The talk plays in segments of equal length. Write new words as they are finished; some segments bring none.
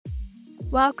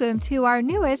Welcome to our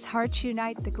newest Hearts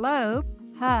Unite the Globe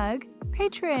Hug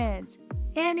patrons.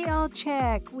 Annie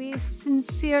Olchek, we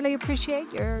sincerely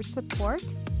appreciate your support.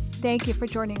 Thank you for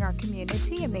joining our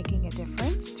community and making a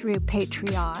difference through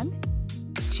Patreon.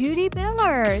 Judy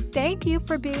Miller, thank you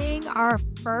for being our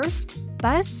first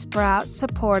Buzzsprout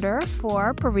supporter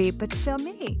for Bereaved But Still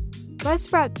Me.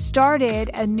 Buzzsprout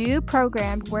started a new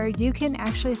program where you can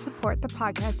actually support the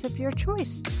podcast of your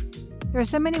choice. There are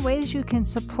so many ways you can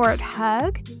support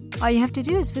HUG. All you have to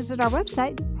do is visit our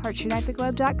website,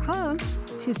 heartsunitetheglobe.com,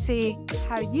 to see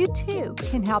how you too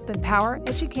can help empower,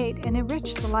 educate, and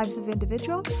enrich the lives of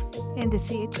individuals in the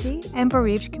CHD and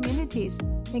bereaved communities.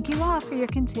 Thank you all for your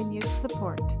continued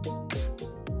support.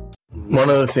 One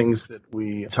of the things that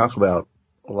we talk about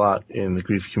a lot in the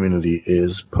grief community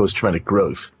is post-traumatic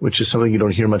growth, which is something you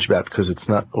don't hear much about because it's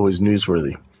not always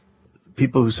newsworthy.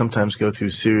 People who sometimes go through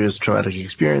serious traumatic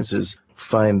experiences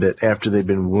find that after they've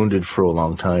been wounded for a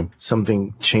long time,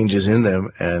 something changes in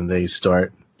them and they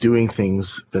start doing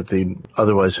things that they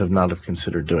otherwise have not have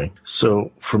considered doing.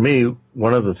 So for me,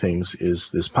 one of the things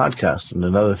is this podcast, and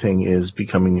another thing is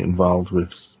becoming involved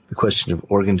with the question of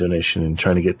organ donation and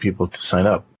trying to get people to sign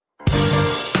up.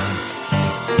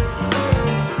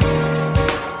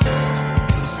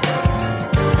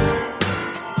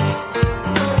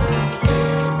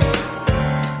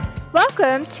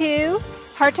 Welcome to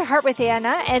Heart to Heart with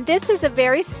Anna, and this is a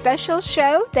very special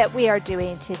show that we are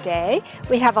doing today.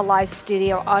 We have a live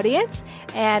studio audience,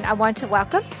 and I want to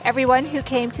welcome everyone who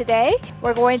came today.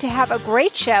 We're going to have a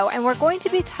great show, and we're going to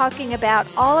be talking about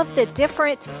all of the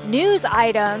different news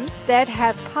items that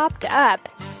have popped up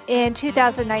in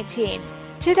 2019.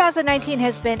 2019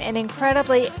 has been an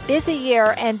incredibly busy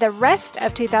year, and the rest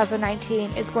of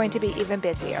 2019 is going to be even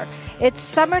busier. It's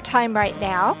summertime right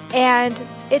now, and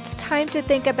it's time to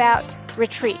think about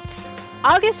retreats.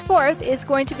 August 4th is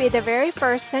going to be the very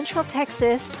first Central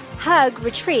Texas Hug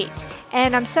Retreat,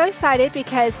 and I'm so excited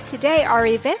because today our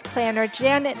event planner,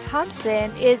 Janet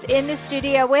Thompson, is in the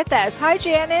studio with us. Hi,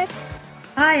 Janet.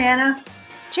 Hi, Anna.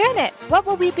 Janet, what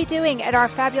will we be doing at our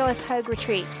fabulous Hug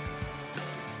Retreat?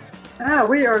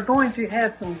 We are going to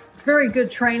have some very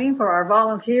good training for our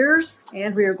volunteers,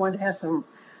 and we are going to have some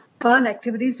fun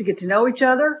activities to get to know each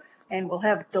other, and we'll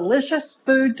have delicious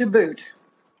food to boot.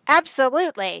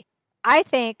 Absolutely. I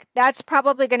think that's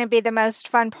probably going to be the most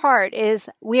fun part is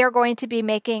we are going to be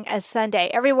making a sundae.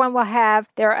 Everyone will have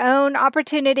their own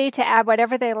opportunity to add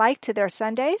whatever they like to their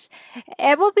sundaes,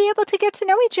 and we'll be able to get to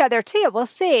know each other too. We'll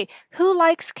see who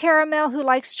likes caramel, who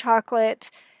likes chocolate,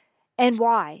 and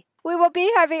why. We will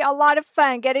be having a lot of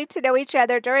fun getting to know each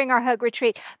other during our Hug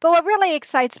Retreat. But what really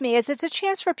excites me is it's a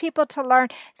chance for people to learn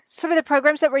some of the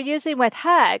programs that we're using with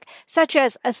HUG, such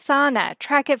as Asana,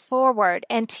 Track It Forward,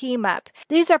 and Team Up.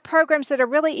 These are programs that are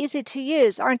really easy to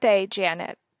use, aren't they,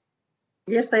 Janet?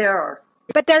 Yes, they are.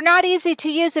 But they're not easy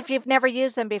to use if you've never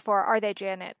used them before, are they,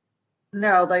 Janet?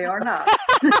 No, they are not.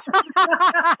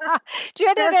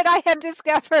 Janet and I have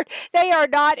discovered they are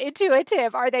not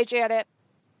intuitive, are they, Janet?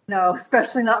 No,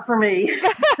 especially not for me.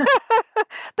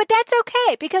 But that's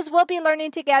okay because we'll be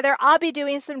learning together. I'll be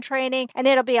doing some training and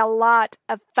it'll be a lot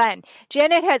of fun.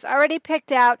 Janet has already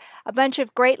picked out a bunch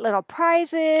of great little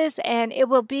prizes and it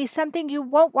will be something you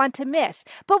won't want to miss.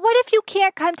 But what if you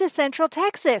can't come to Central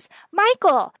Texas?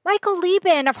 Michael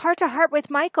Lieben of Heart to Heart with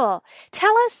Michael.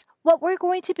 Tell us what we're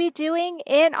going to be doing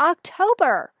in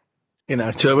October. In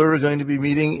October, we're going to be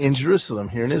meeting in Jerusalem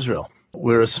here in Israel.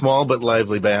 We're a small but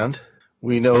lively band.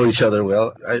 We know each other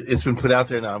well. It's been put out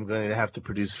there now. I'm going to have to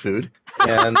produce food.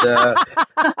 And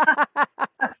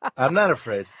I'm not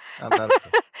afraid.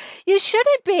 You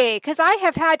shouldn't be, because I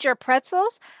have had your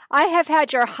pretzels. I have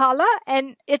had your challah,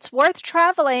 and it's worth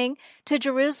traveling to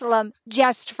Jerusalem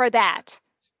just for that.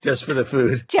 Just for the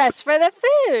food. Just for the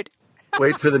food.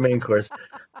 Wait for the main course.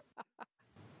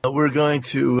 We're going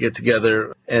to get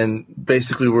together, and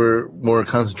basically we're more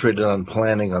concentrated on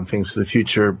planning on things for the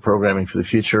future, programming for the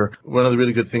future. One of the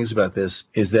really good things about this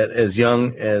is that as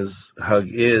young as HUG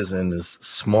is and as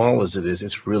small as it is,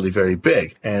 it's really very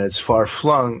big. And it's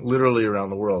far-flung literally around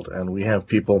the world. And we have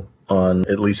people on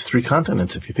at least 3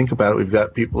 continents. If you think about it, we've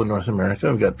got people in North America,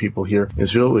 we've got people here in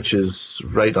Israel, which is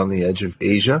right on the edge of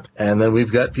Asia, and then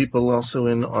we've got people also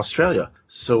in Australia.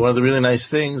 So one of the really nice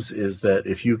things is that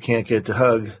if you can't get to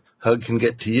HUG, HUG can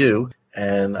get to you,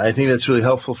 and I think that's really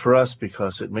helpful for us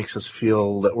because it makes us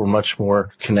feel that we're much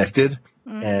more connected.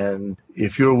 Mm-hmm. And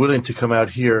if you're willing to come out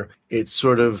here, it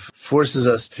sort of forces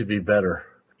us to be better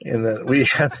in that we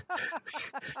have,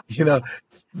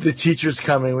 the teacher's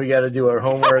coming. We got to do our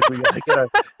homework. We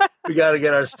got to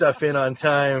get our stuff in on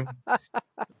time.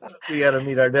 We got to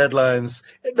meet our deadlines.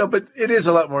 No, but it is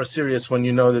a lot more serious when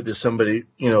you know that there's somebody,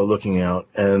 looking out.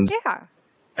 And yeah,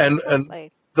 and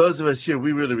absolutely. Those of us here,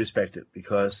 we really respect it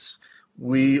because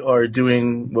we are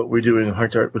doing what we're doing,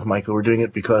 Heart to Heart with Michael. We're doing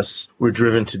it because we're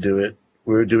driven to do it.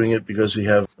 We're doing it because we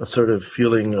have a sort of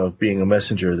feeling of being a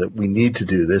messenger that we need to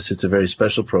do this. It's a very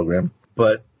special program,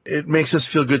 but it makes us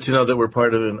feel good to know that we're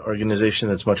part of an organization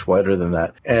that's much wider than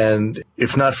that. And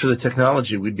if not for the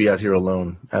technology, we'd be out here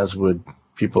alone, as would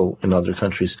people in other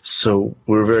countries. So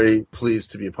we're very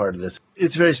pleased to be a part of this.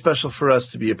 It's very special for us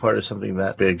to be a part of something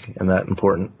that big and that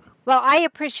important. Well, I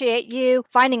appreciate you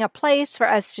finding a place for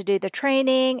us to do the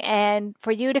training and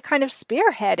for you to kind of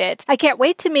spearhead it. I can't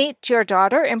wait to meet your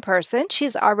daughter in person.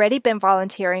 She's already been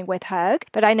volunteering with HUG,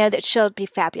 but I know that she'll be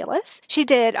fabulous. She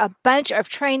did a bunch of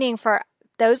training for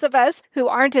those of us who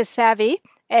aren't as savvy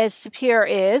as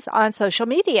Sapir is on social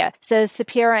media. So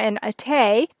Sapir and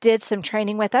Ate did some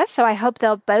training with us. So I hope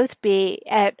they'll both be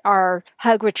at our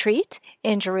HUG retreat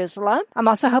in Jerusalem. I'm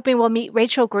also hoping we'll meet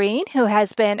Rachel Green, who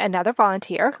has been another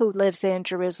volunteer who lives in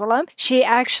Jerusalem. She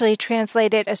actually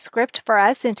translated a script for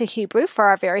us into Hebrew for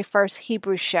our very first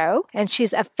Hebrew show. And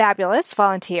she's a fabulous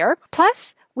volunteer.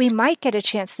 Plus, we might get a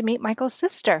chance to meet Michael's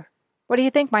sister. What do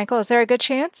you think, Michael? Is there a good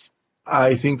chance?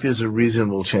 I think there's a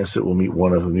reasonable chance that we'll meet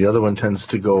one of them. The other one tends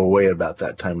to go away about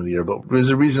that time of the year, but there's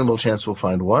a reasonable chance we'll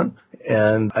find one.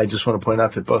 And I just want to point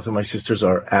out that both of my sisters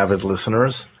are avid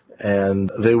listeners, and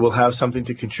they will have something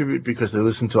to contribute because they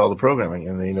listen to all the programming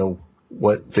and they know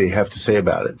what they have to say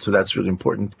about it. So that's really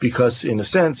important because, in a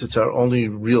sense, it's our only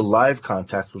real live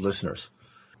contact with listeners.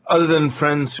 Other than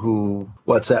friends who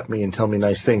WhatsApp me and tell me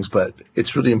nice things, but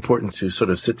it's really important to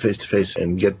sort of sit face to face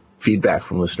and get feedback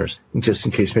from listeners, just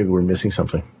in case maybe we're missing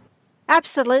something.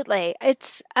 Absolutely.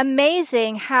 It's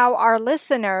amazing how our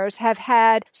listeners have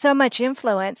had so much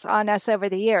influence on us over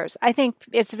the years. I think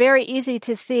it's very easy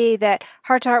to see that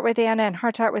Heart to Heart with Anna and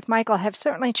Heart to Heart with Michael have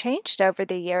certainly changed over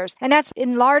the years. And that's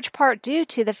in large part due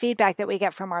to the feedback that we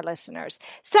get from our listeners.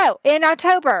 So in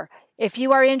October, if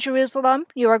you are in Jerusalem,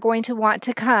 you are going to want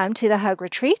to come to the HUG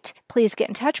retreat. Please get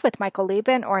in touch with Michael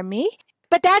Lieben or me.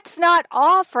 But that's not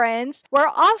all, friends. We're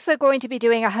also going to be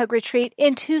doing a HUG retreat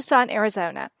in Tucson,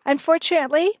 Arizona.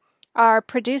 Unfortunately, our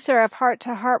producer of Heart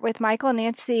to Heart with Michael,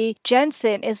 Nancy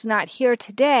Jensen, is not here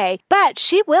today, but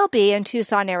she will be in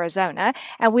Tucson, Arizona,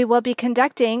 and we will be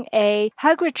conducting a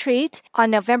HUG retreat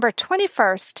on November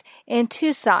 21st in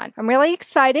Tucson. I'm really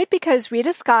excited because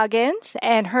Rita Scoggins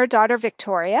and her daughter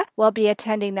Victoria will be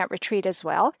attending that retreat as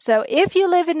well. So if you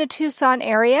live in the Tucson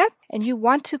area and you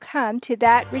want to come to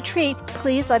that retreat,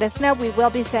 please let us know. We will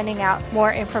be sending out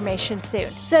more information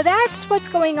soon. So that's what's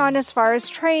going on as far as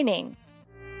training.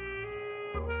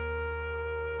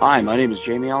 Hi, my name is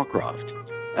Jamie Alcroft,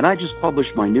 and I just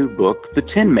published my new book, The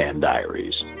Tin Man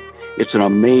Diaries. It's an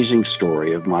amazing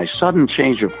story of my sudden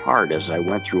change of heart as I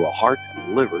went through a heart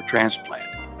and liver transplant.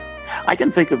 I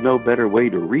can think of no better way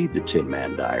to read The Tin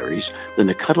Man Diaries than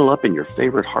to cuddle up in your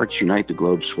favorite Hearts Unite the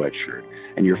Globe sweatshirt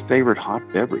and your favorite hot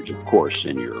beverage, of course,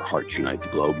 in your Hearts Unite the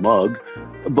Globe mug,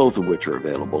 both of which are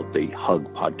available at the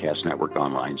HUG Podcast Network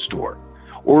online store,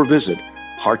 or visit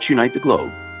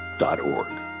heartsunitetheglobe.org.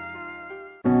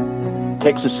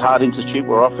 Texas Heart Institute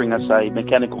were offering us a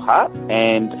mechanical heart,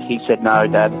 and he said, "No,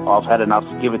 Dad, I've had enough.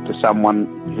 Give it to someone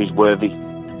who's worthy."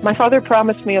 My father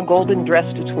promised me a golden dress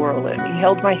to twirl in. He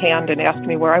held my hand and asked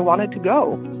me where I wanted to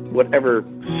go. Whatever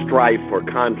strife or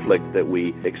conflict that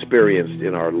we experienced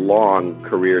in our long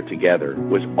career together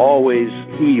was always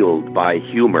healed by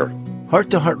humor.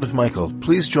 Heart to Heart with Michael.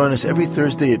 Please join us every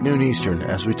Thursday at noon Eastern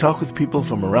as we talk with people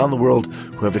from around the world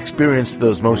who have experienced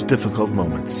those most difficult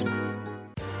moments.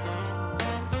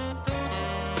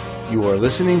 You are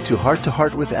listening to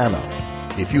Heart with Anna.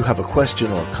 If you have a question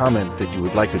or comment that you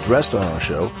would like addressed on our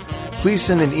show, please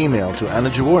send an email to Anna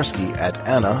Jaworski at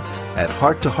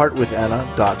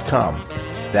anna@hearttoheartwithanna.com.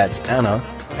 That's Anna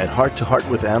at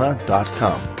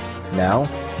hearttoheartwithanna.com. Now,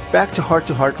 back to Heart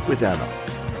with Anna.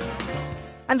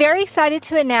 I'm very excited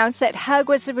to announce that HUG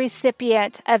was the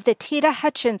recipient of the Tita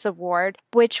Hutchins Award,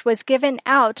 which was given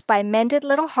out by Mended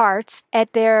Little Hearts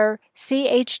at their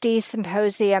CHD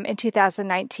Symposium in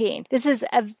 2019. This is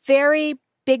a very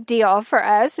big deal for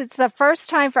us. It's the first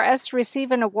time for us to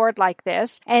receive an award like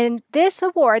this. And this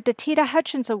award, the Tita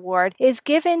Hutchins Award, is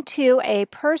given to a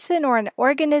person or an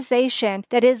organization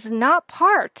that is not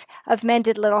part of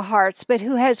Mended Little Hearts, but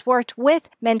who has worked with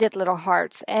Mended Little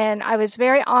Hearts. And I was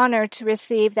very honored to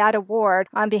receive that award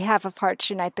on behalf of Hearts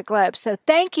Unite the Globe. So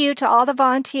thank you to all the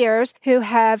volunteers who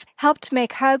have helped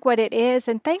make HUG what it is.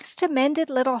 And thanks to Mended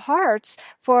Little Hearts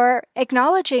for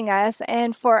acknowledging us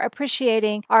and for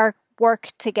appreciating our work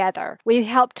together. We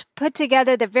helped put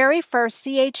together the very first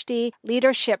CHD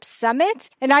Leadership Summit,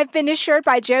 and I've been assured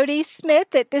by Jody Smith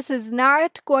that this is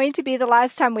not going to be the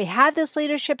last time we have this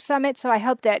Leadership Summit, so I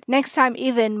hope that next time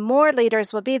even more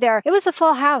leaders will be there. It was a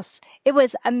full house. It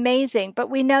was amazing,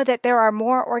 but we know that there are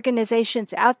more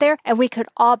organizations out there, and we could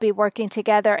all be working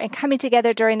together, and coming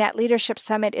together during that Leadership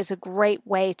Summit is a great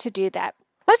way to do that.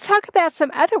 Let's talk about some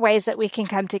other ways that we can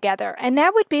come together, and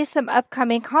that would be some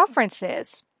upcoming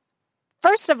conferences.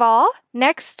 First of all,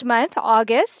 next month,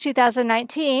 August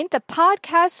 2019, the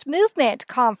Podcast Movement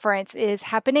Conference is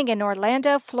happening in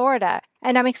Orlando, Florida.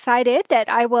 And I'm excited that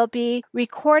I will be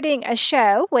recording a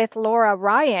show with Laura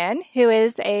Ryan, who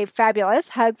is a fabulous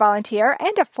HUG volunteer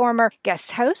and a former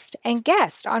guest host and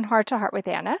guest on Heart to Heart with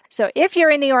Anna. So if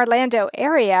you're in the Orlando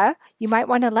area, you might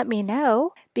want to let me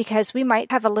know, because we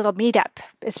might have a little meetup,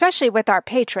 especially with our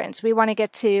patrons. We want to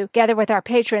get together with our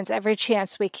patrons every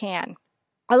chance we can.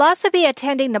 I'll also be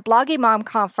attending the Blogging Mom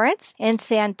Conference in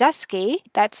Sandusky,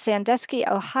 that's Sandusky,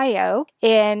 Ohio,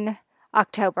 in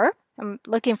October. I'm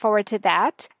looking forward to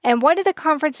that. And one of the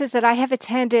conferences that I have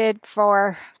attended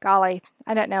for,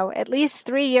 at least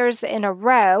 3 years in a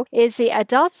row is the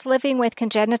Adults Living with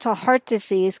Congenital Heart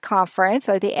Disease Conference,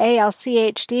 or the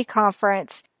ALCHD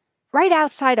Conference, right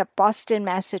outside of Boston,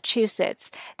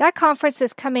 Massachusetts. That conference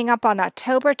is coming up on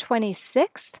October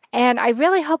 26th, and I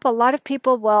really hope a lot of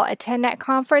people will attend that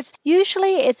conference.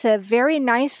 Usually it's a very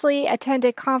nicely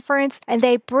attended conference, and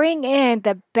they bring in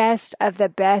the best of the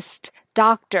best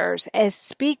doctors as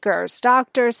speakers,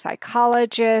 doctors,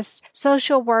 psychologists,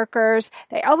 social workers.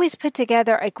 They always put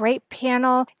together a great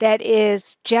panel that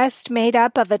is just made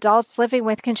up of adults living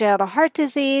with congenital heart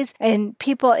disease, and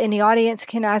people in the audience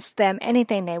can ask them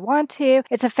anything they want to.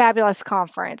 It's a fabulous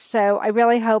conference. So I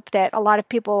really hope that a lot of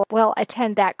people will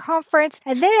attend that conference.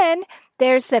 And then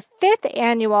there's the 5th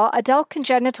annual Adult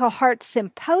Congenital Heart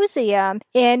Symposium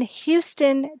in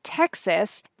Houston,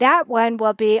 Texas. That one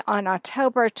will be on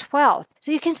October 12th.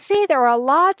 So you can see there are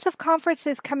lots of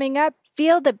conferences coming up.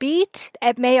 Feel the Beat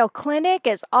at Mayo Clinic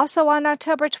is also on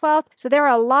October 12th. So there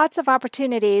are lots of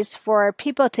opportunities for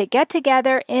people to get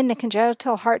together in the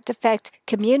congenital heart defect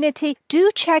community. Do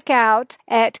check out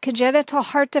at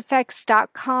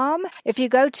congenitalheartdefects.com. If you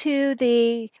go to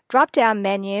the drop-down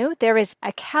menu, there is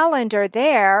a calendar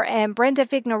there, and Brenda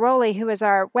Vignaroli, who is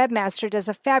our webmaster, does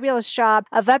a fabulous job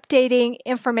of updating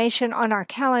information on our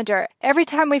calendar. Every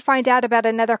time we find out about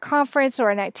another conference or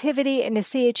an activity in the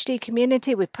CHD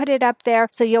community, we put it up there.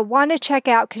 So you'll want to check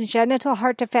out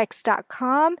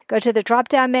congenitalheartdefects.com, go to the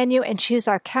drop-down menu and choose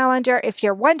our calendar if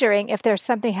you're wondering if there's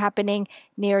something happening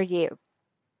near you.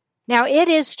 Now it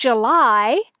is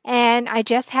July and I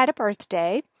just had a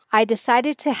birthday. I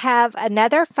decided to have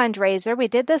another fundraiser. We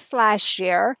did this last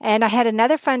year, and I had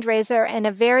another fundraiser, and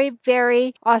a very,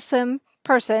 very awesome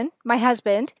person, my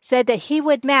husband, said that he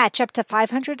would match up to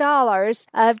 $500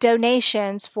 of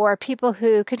donations for people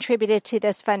who contributed to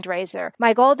this fundraiser.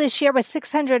 My goal this year was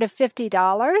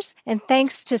 $650, and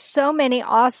thanks to so many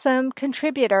awesome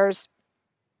contributors,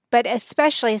 but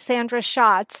especially Sandra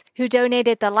Schatz, who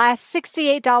donated the last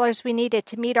 $68 we needed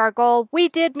to meet our goal, we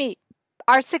did meet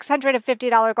our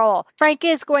 $650 goal. Frank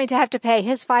is going to have to pay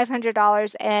his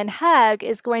 $500, and HUG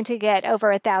is going to get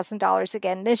over $1,000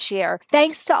 again this year.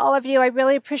 Thanks to all of you. I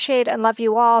really appreciate and love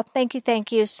you all. Thank you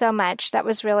so much. That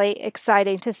was really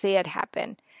exciting to see it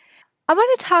happen. I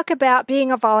want to talk about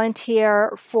being a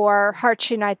volunteer for Hearts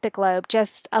Unite the Globe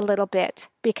just a little bit,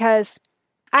 because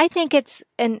I think it's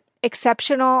an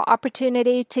exceptional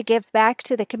opportunity to give back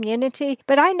to the community.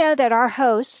 But I know that our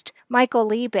host, Michael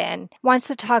Lieben, wants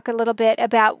to talk a little bit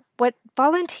about what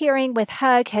volunteering with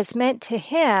HUG has meant to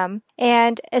him,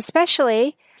 and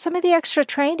especially some of the extra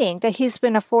training that he's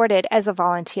been afforded as a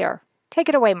volunteer. Take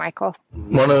it away, Michael.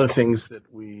 One of the things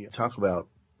that we talk about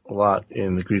a lot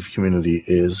in the grief community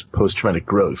is post-traumatic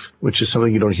growth, which is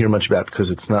something you don't hear much about because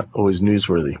it's not always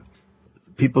newsworthy.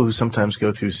 People who sometimes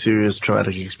go through serious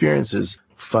traumatic experiences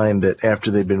find that after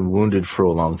they've been wounded for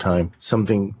a long time,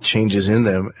 something changes in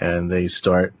them and they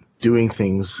start doing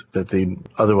things that they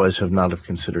otherwise have not have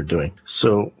considered doing.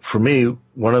 So for me,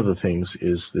 one of the things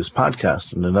is this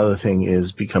podcast, and another thing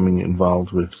is becoming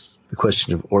involved with the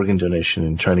question of organ donation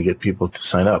and trying to get people to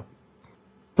sign up.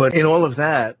 But in all of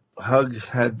that, HUG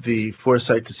had the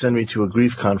foresight to send me to a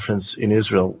grief conference in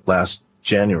Israel last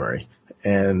January.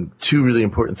 And two really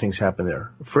important things happened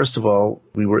there. First of all,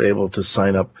 we were able to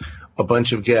sign up a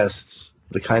bunch of guests,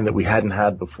 the kind that we hadn't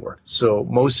had before. So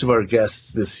most of our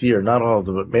guests this year, not all of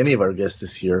them, but many of our guests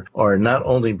this year are not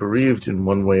only bereaved in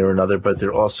one way or another, but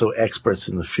they're also experts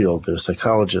in the field. They're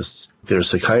psychologists, they're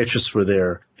psychiatrists were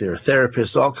there, they're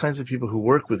therapists, all kinds of people who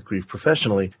work with grief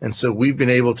professionally. And so we've been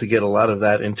able to get a lot of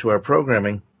that into our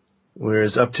programming.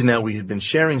 Whereas up to now we had been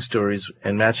sharing stories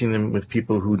and matching them with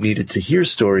people who needed to hear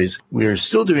stories. We're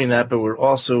still doing that, but we're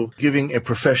also giving a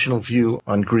professional view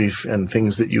on grief and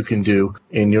things that you can do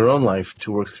in your own life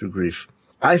to work through grief.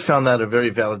 I found that a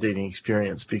very validating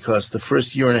experience because the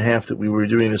first year and a half that we were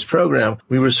doing this program,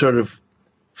 we were sort of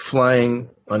flying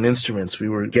on instruments. We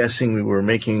were guessing, we were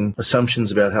making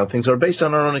assumptions about how things are based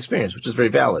on our own experience, which is very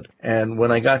valid. And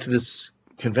when I got to this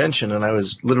convention, and I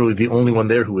was literally the only one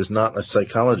there who was not a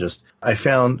psychologist, I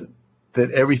found that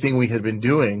everything we had been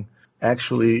doing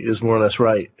actually is more or less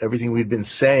right. Everything we'd been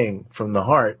saying from the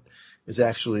heart is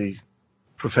actually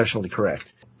professionally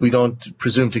correct. We don't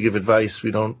presume to give advice, we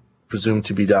don't presume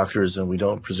to be doctors, and we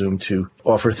don't presume to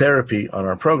offer therapy on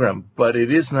our program. But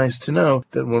it is nice to know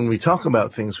that when we talk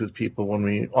about things with people, when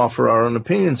we offer our own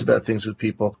opinions about things with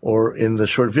people, or in the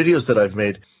short videos that I've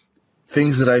made,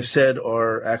 things that I've said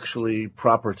are actually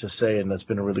proper to say, and that's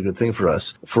been a really good thing for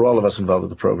us, for all of us involved with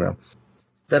the program.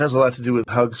 That has a lot to do with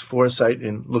HUG's foresight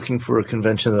in looking for a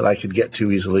convention that I could get to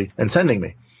easily and sending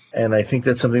me. And I think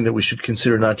that's something that we should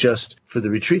consider not just for the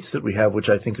retreats that we have, which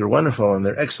I think are wonderful and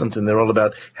they're excellent and they're all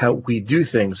about how we do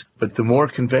things, but the more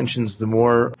conventions, the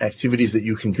more activities that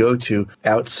you can go to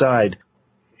outside,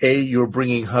 A, you're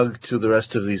bringing HUG to the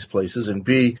rest of these places, and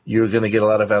B, you're going to get a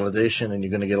lot of validation and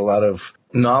you're going to get a lot of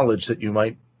knowledge that you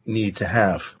might need to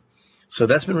have. So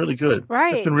that's been really good.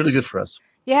 Right. That's been really good for us.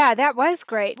 Yeah, that was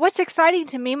great. What's exciting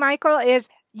to me, Michael, is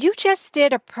you just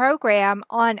did a program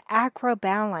on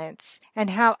acrobalance and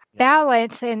how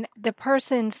balance and the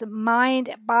person's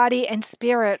mind, body, and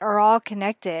spirit are all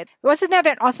connected. Wasn't that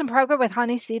an awesome program with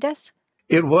Hani Sidis?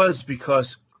 It was,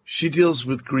 because she deals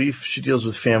with grief, she deals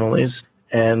with families,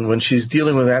 and when she's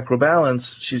dealing with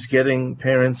acrobalance, she's getting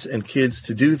parents and kids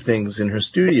to do things in her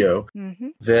studio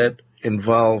that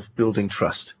involve building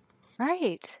trust.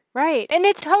 Right, right. And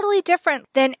it's totally different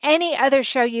than any other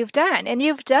show you've done. And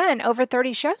you've done over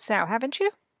 30 shows now, haven't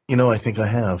you? You know, I think I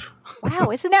have.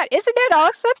 Wow, isn't that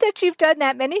awesome that you've done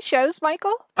that many shows,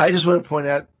 Michael? I just want to point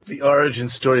out the origin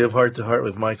story of Heart to Heart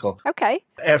with Michael. Okay.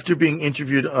 After being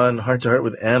interviewed on Heart to Heart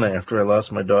with Anna after I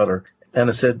lost my daughter,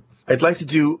 Anna said, I'd like to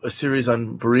do a series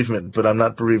on bereavement, but I'm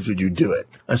not bereaved. Would you do it?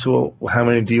 I said, well, how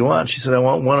many do you want? She said, I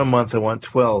want one a month. I want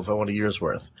 12. I want a year's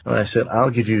worth. And I said, I'll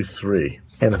give you 3.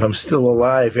 And if I'm still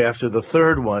alive after the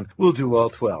third one, we'll do all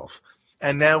 12.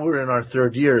 And now we're in our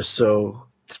 3rd year. So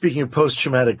speaking of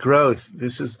post-traumatic growth,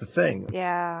 this is the thing.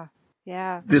 Yeah.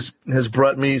 Yeah. This has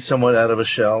brought me somewhat out of a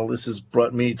shell. This has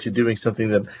brought me to doing something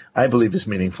that I believe is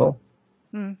meaningful.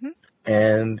 Mm-hmm.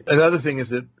 And another thing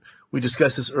is that we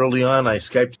discussed this early on. I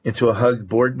Skyped into a HUG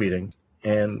board meeting,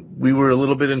 and we were a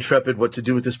little bit intrepid what to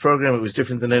do with this program. It was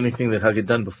different than anything that HUG had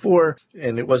done before,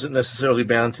 and it wasn't necessarily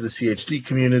bound to the CHD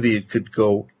community. It could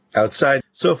go outside.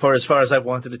 So far as I've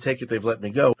wanted to take it, they've let me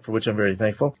go, for which I'm very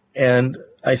thankful. And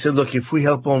I said, look, if we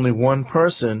help only one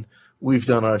person, we've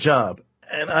done our job.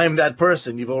 And I'm that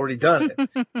person. You've already done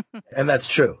it. And that's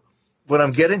true. What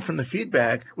I'm getting from the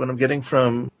feedback, what I'm getting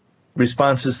from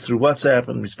responses through WhatsApp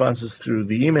and responses through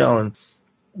the email, and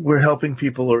we're helping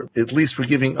people, or at least we're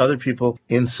giving other people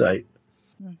insight.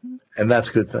 Mm-hmm. And that's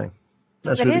a good thing.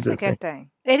 That's really a good thing.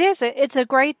 It is. It's a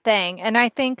great thing. And I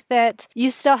think that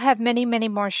you still have many, many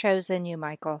more shows in you,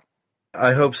 Michael.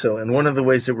 I hope so. And one of the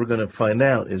ways that we're going to find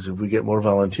out is if we get more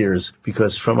volunteers,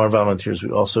 because from our volunteers,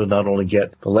 we also not only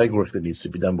get the legwork that needs to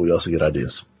be done, but we also get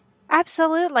ideas.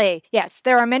 Absolutely. Yes,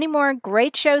 there are many more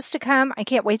great shows to come. I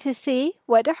can't wait to see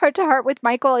what Heart to Heart with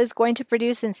Michael is going to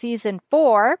produce in season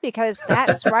 4, because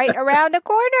that's right around the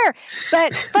corner.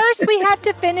 But first, we have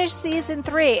to finish season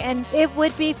 3, and it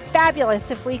would be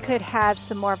fabulous if we could have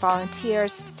some more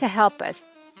volunteers to help us.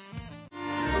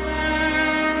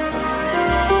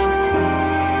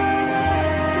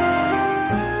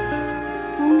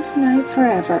 Home Tonight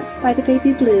Forever by the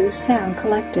Baby Blue Sound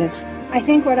Collective. I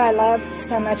think what I love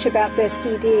so much about this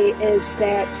CD is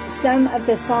that some of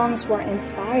the songs were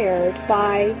inspired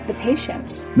by the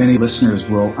patients. Many listeners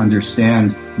will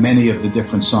understand many of the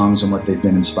different songs and what they've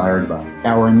been inspired by.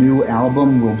 Our new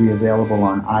album will be available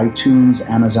on iTunes,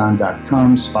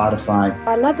 Amazon.com, Spotify.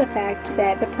 I love the fact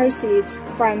that the proceeds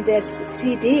from this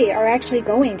CD are actually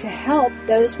going to help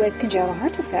those with congenital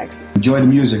heart defects. Enjoy the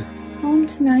music. Home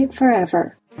Tonight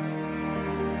Forever.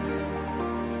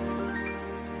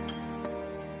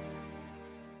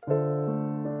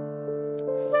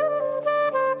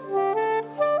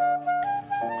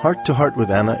 Heart to Heart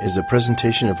with Anna is a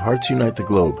presentation of Hearts Unite the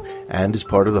Globe and is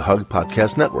part of the Hug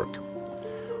Podcast Network.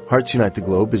 Hearts Unite the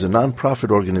Globe is a non-profit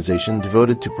organization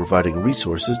devoted to providing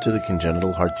resources to the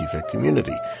congenital heart defect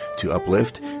community to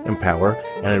uplift, empower,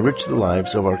 and enrich the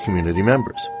lives of our community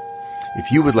members.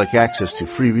 If you would like access to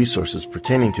free resources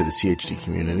pertaining to the CHD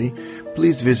community,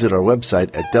 please visit our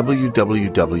website at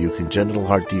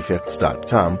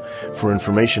www.congenitalheartdefects.com for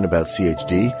information about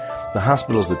CHD, the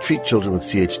hospitals that treat children with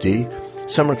CHD,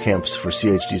 summer camps for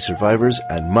CHD survivors,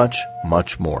 and much,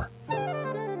 much more.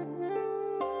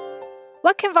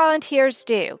 What can volunteers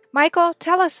do? Michael,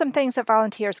 tell us some things that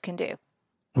volunteers can do.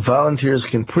 Volunteers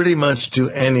can pretty much do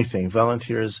anything.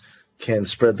 Volunteers can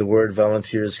spread the word.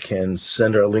 Volunteers can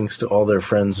send our links to all their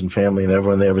friends and family and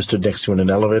everyone they ever stood next to in an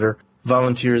elevator.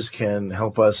 Volunteers can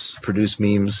help us produce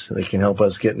memes. They can help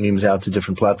us get memes out to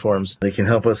different platforms. They can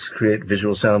help us create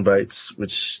visual sound bites,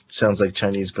 which sounds like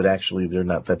Chinese, but actually they're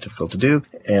not that difficult to do.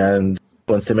 And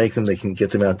once they make them, they can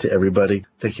get them out to everybody.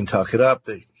 They can talk it up.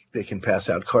 They can pass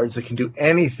out cards. They can do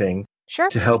anything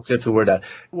to help get the word out.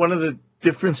 One of the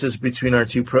differences between our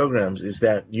two programs is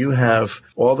that you have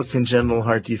all the congenital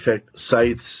heart defect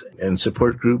sites and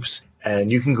support groups,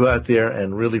 and you can go out there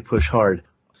and really push hard.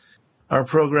 Our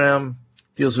program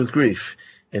deals with grief.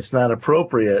 It's not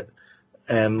appropriate,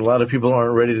 and a lot of people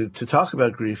aren't ready to talk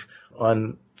about grief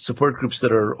on support groups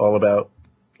that are all about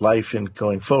life and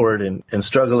going forward and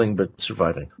struggling but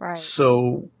surviving. Right.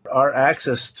 So our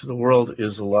access to the world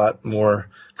is a lot more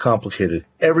complicated.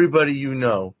 Everybody you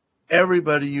know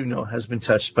has been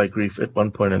touched by grief at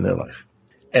one point in their life.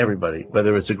 Everybody,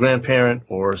 whether it's a grandparent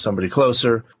or somebody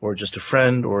closer or just a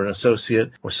friend or an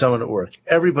associate or someone at work,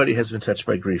 everybody has been touched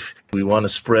by grief. We want to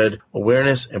spread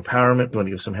awareness, empowerment. We want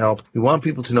to give some help. We want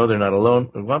people to know they're not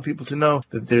alone. We want people to know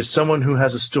that there's someone who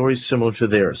has a story similar to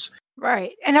theirs.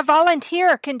 Right. And a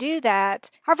volunteer can do that.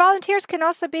 Our volunteers can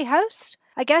also be hosts,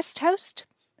 a guest host,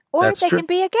 or That's they true. can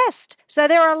be a guest. So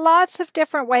there are lots of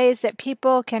different ways that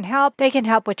people can help. They can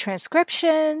help with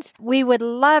transcriptions. We would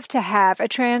love to have a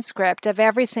transcript of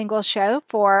every single show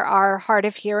for our Hard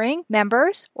of Hearing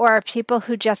members or people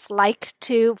who just like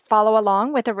to follow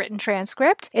along with a written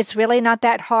transcript. It's really not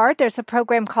that hard. There's a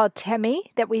program called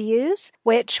Temi that we use,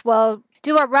 which will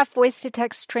do a rough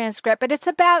voice-to-text transcript, but it's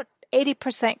about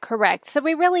 80% correct. So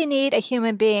we really need a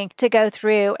human being to go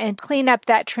through and clean up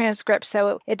that transcript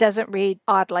so it doesn't read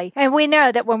oddly. And we know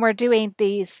that when we're doing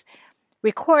these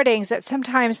recordings that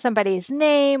sometimes somebody's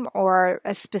name or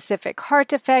a specific heart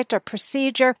defect or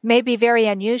procedure may be very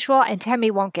unusual and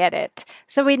Temi won't get it.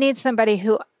 So we need somebody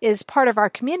who is part of our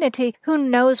community who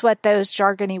knows what those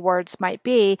jargony words might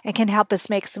be and can help us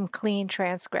make some clean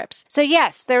transcripts. So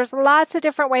yes, there's lots of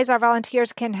different ways our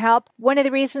volunteers can help. One of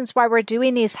the reasons why we're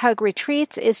doing these hug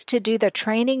retreats is to do the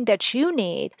training that you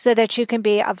need so that you can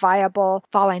be a viable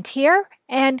volunteer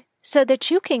and so that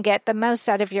you can get the most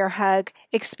out of your hug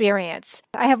experience.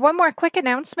 I have one more quick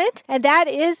announcement, and that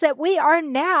is that we are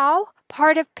now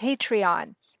part of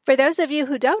Patreon. For those of you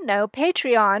who don't know,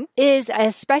 Patreon is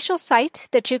a special site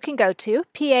that you can go to,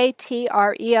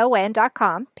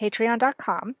 patreon.com,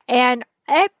 patreon.com, and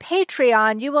at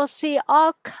Patreon, you will see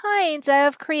all kinds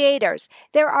of creators.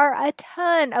 There are a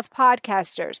ton of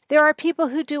podcasters. There are people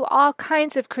who do all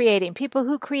kinds of creating, people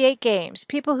who create games,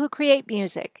 people who create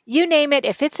music. You name it,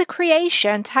 if it's a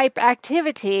creation type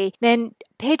activity, then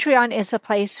Patreon is a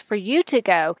place for you to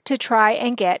go to try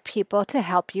and get people to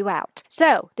help you out.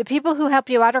 So, the people who help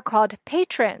you out are called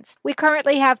patrons. We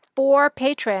currently have 4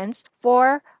 patrons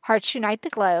for Hearts Unite the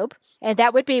Globe. And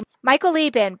that would be Michael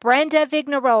Lieben, Brenda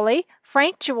Vignaroli,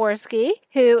 Frank Jaworski,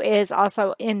 who is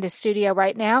also in the studio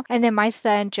right now, and then my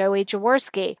son, Joey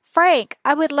Jaworski. Frank,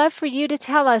 I would love for you to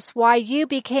tell us why you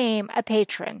became a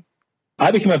patron. I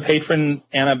became a patron,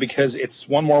 Anna, because it's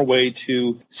one more way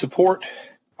to support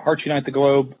Hearts Unite the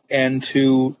Globe and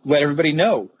to let everybody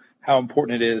know how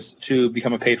important it is to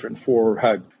become a patron for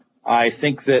HUG. I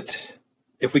think that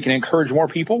if we can encourage more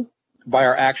people by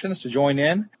our actions to join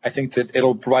in, I think that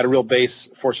it'll provide a real base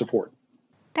for support.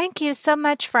 Thank you so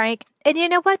much, Frank. And you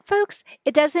know what, folks?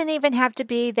 It doesn't even have to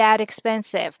be that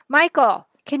expensive. Michael,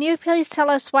 Can you please tell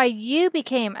us why you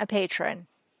became a patron?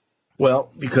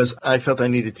 Well, because I felt I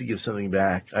needed to give something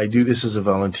back. I do this as a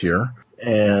volunteer,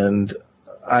 and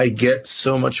I get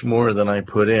so much more than I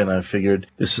put in. I figured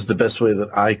this is the best way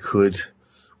that I could,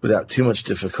 without too much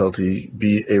difficulty,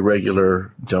 be a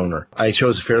regular donor. I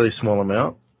chose a fairly small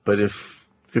amount, but if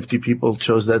 50 people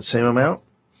chose that same amount,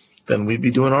 then we'd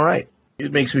be doing all right.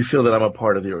 It makes me feel that I'm a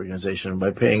part of the organization.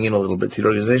 By paying in a little bit to the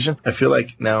organization, I feel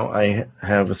like now I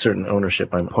have a certain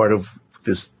ownership. I'm part of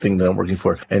this thing that I'm working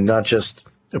for, and not just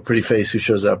a pretty face who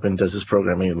shows up and does his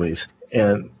programming and leaves.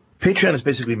 And Patreon is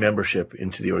basically membership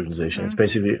into the organization. It's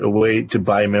basically a way to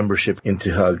buy membership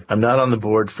into HUG. I'm not on the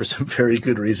board for some very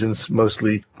good reasons,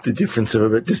 mostly the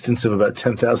distance of about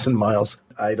 10,000 miles.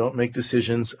 I don't make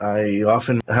decisions. I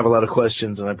often have a lot of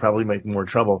questions, and I probably make more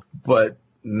trouble. But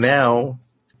now,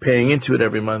 paying into it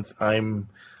every month, I'm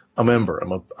a member.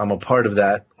 I'm a part of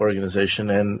that organization,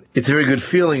 and it's a very good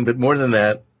feeling. But more than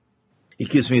that, it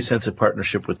gives me a sense of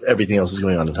partnership with everything else that's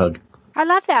going on at HUG. I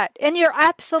love that. And you're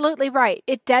absolutely right.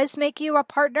 It does make you a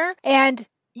partner. And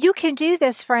you can do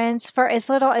this, friends, for as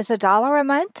little as $1 a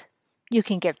month. You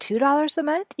can give $2 a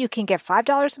month. You can give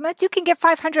 $5 a month. You can give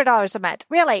 $500 a month.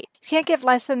 Really, you can't give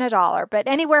less than $1, but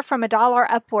anywhere from $1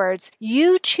 upwards,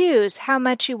 you choose how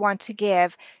much you want to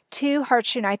give to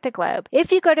Hearts Unite the Globe.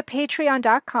 If you go to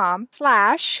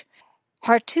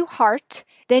patreon.com/heart-to-heart,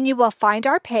 then you will find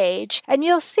our page and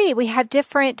you'll see we have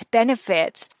different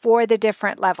benefits for the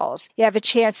different levels. You have a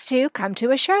chance to come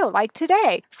to a show like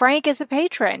today. Frank is a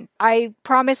patron. I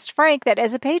promised Frank that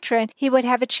as a patron, he would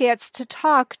have a chance to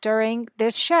talk during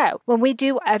this show. When we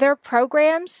do other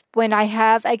programs, when I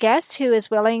have a guest who is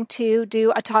willing to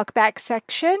do a talkback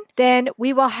section, then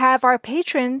we will have our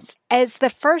patrons as the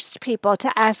first people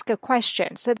to ask a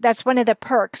question. So that's one of the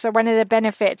perks or one of the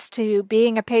benefits to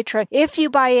being a patron if you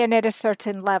buy in at a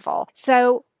certain level.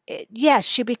 So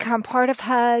yes, you become part of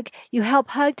HUG. You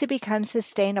help HUG to become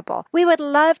sustainable. We would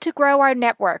love to grow our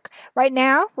network. Right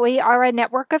now, we are a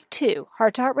network of 2,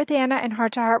 Heart to Heart with Anna and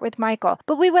Heart to Heart with Michael.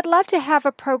 But we would love to have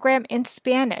a program in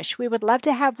Spanish. We would love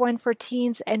to have one for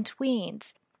teens and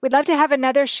tweens. We'd love to have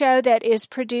another show that is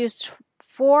produced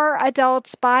for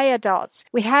adults by adults.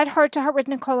 We had Heart to Heart with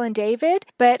Nicole and David,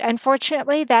 but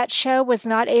unfortunately that show was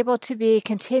not able to be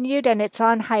continued and it's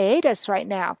on hiatus right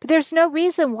now. But there's no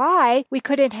reason why we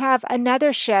couldn't have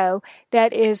another show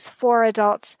that is for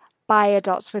adults by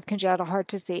adults with congenital heart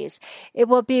disease. It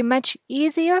will be much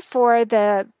easier for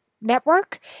the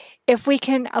network if we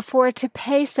can afford to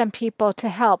pay some people to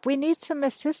help. We need some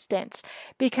assistance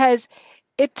because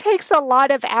it takes a lot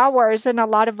of hours and a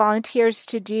lot of volunteers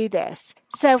to do this.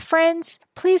 So friends,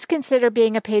 please consider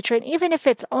being a patron. Even if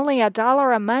it's only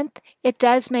 $1 a month, it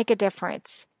does make a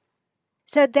difference.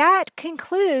 So that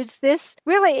concludes this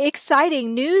really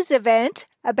exciting news event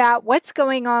about what's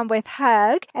going on with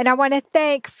HUG. And I want to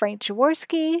thank Frank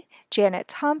Jaworski, Janet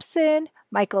Thompson,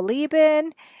 Michael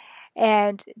Lieben,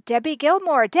 and Debbie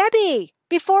Gilmore. Debbie,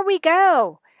 before we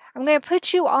go, I'm going to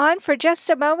put you on for just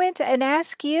a moment and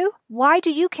ask you, why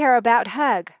do you care about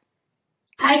HUG?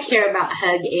 I care about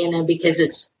HUG, Anna, because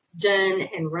it's done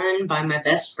and run by my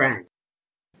best friend.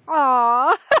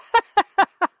 Aw.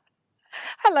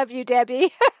 I love you,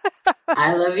 Debbie.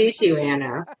 I love you too,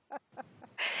 Anna.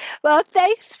 Well,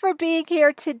 thanks for being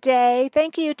here today.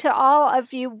 Thank you to all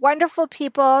of you wonderful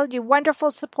people, you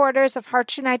wonderful supporters of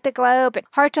Hearts Unite the Globe, and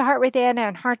Heart to Heart with Anna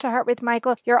and Heart to Heart with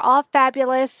Michael. You're all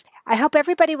fabulous. I hope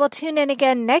everybody will tune in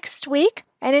again next week.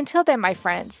 And until then, my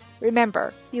friends,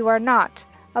 remember, you are not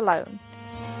alone.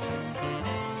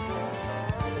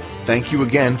 Thank you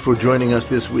again for joining us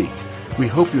this week. We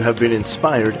hope you have been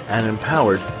inspired and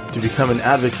empowered to become an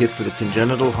advocate for the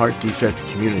congenital heart defect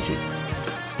community.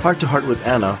 Heart to Heart with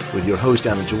Anna, with your host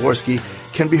Anna Jaworski,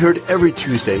 can be heard every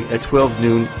Tuesday at 12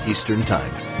 noon Eastern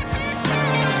Time.